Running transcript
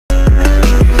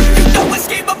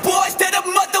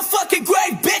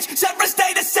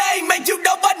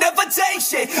take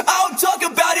shit. I don't talk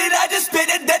about it, I just